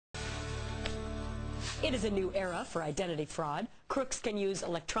It is a new era for identity fraud. Crooks can use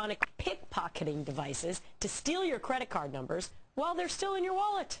electronic pickpocketing devices to steal your credit card numbers while they're still in your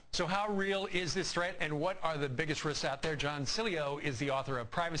wallet. So how real is this threat, and what are the biggest risks out there? John Sileo is the author of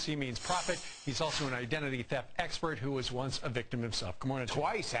Privacy Means Profit. He's also an identity theft expert who was once a victim himself. Good morning.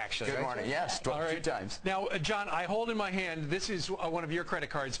 Twice, actually. Good morning. Yes, All right. 2 times. Now, John, I hold in my hand, this is one of your credit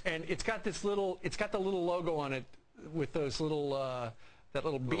cards, and it's got this little, it's got the little logo on it with those little, that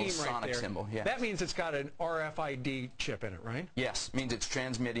little beam right Sonic there. symbol, yes. That means it's got an RFID chip in it, right? Yes, means it's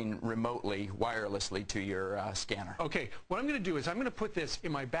transmitting remotely, wirelessly to your scanner. Okay, what I'm going to do is I'm going to put this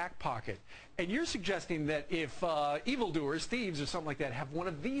in my back pocket, and you're suggesting that if evildoers, thieves or something like that, have one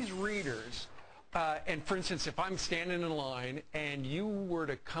of these readers, and for instance, if I'm standing in line and you were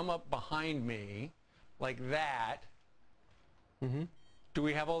to come up behind me like that, do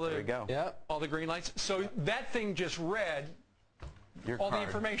we have all the, There we go. Yep. all the green lights? So that thing just read Your all the card,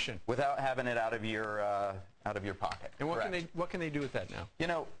 information without having it out of your pocket. And Correct. what can they do with that now? You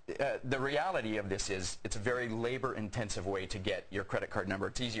know, the reality of this is it's a very labor-intensive way to get your credit card number.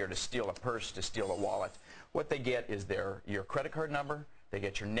 It's easier to steal a purse, to steal a wallet. What they get is your credit card number, they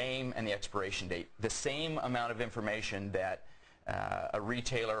get your name and the expiration date. The same amount of information that a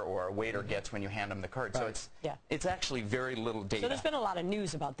retailer or a waiter gets when you hand them the card. Right. So it's actually very little data. So there's been a lot of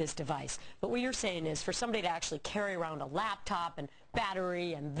news about this device, but what you're saying is for somebody to actually carry around a laptop and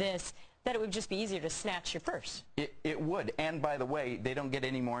battery and this, that it would just be easier to snatch your purse. It would, and by the way, they don't get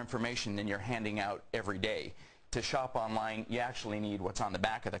any more information than you're handing out every day. To shop online, you actually need what's on the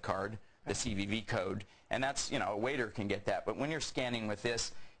back of the card, the CVV code, and that's, you know, a waiter can get that, but when you're scanning with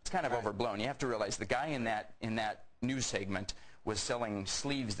this, it's kind of overblown. You have to realize the guy in that news segment was selling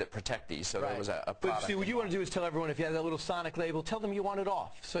sleeves that protect these, so there was a product. But see, what you want to do is tell everyone, if you have that little Sonic label, tell them you want it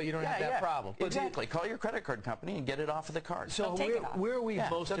off, so you don't have that problem. But exactly. Call your credit card company and get it off of the card. So where are we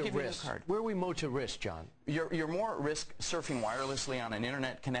most at risk? Where are we most at risk, John? You're more at risk surfing wirelessly on an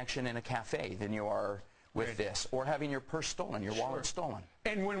internet connection in a cafe than you are with this, or having your purse stolen, your wallet stolen.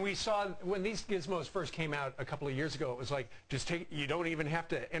 And when these gizmos first came out a couple of years ago, it was like, you don't even have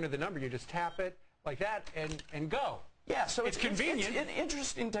to enter the number, you just tap it like that and go. Yeah, so it's convenient. It's an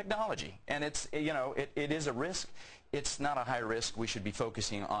interesting technology, and it's, you know, it is a risk. It's not a high risk. We should be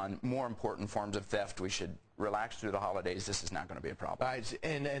focusing on more important forms of theft. We should relax through the holidays. This is not going to be a problem. All right,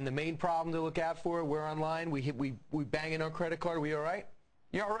 and the main problem to look out for, we're online, we bang in our credit card, are we all right?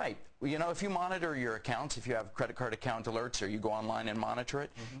 You're all right. You know, if you monitor your accounts, if you have credit card account alerts or you go online and monitor it,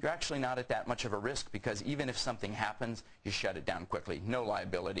 you're actually not at that much of a risk, because even if something happens, you shut it down quickly. No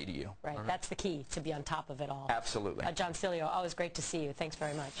liability to you. Right, that's the key, to be on top of it all. Absolutely. John Sileo, always great to see you. Thanks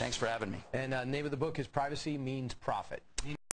very much. Thanks for having me. And name of the book is Privacy Means Profit.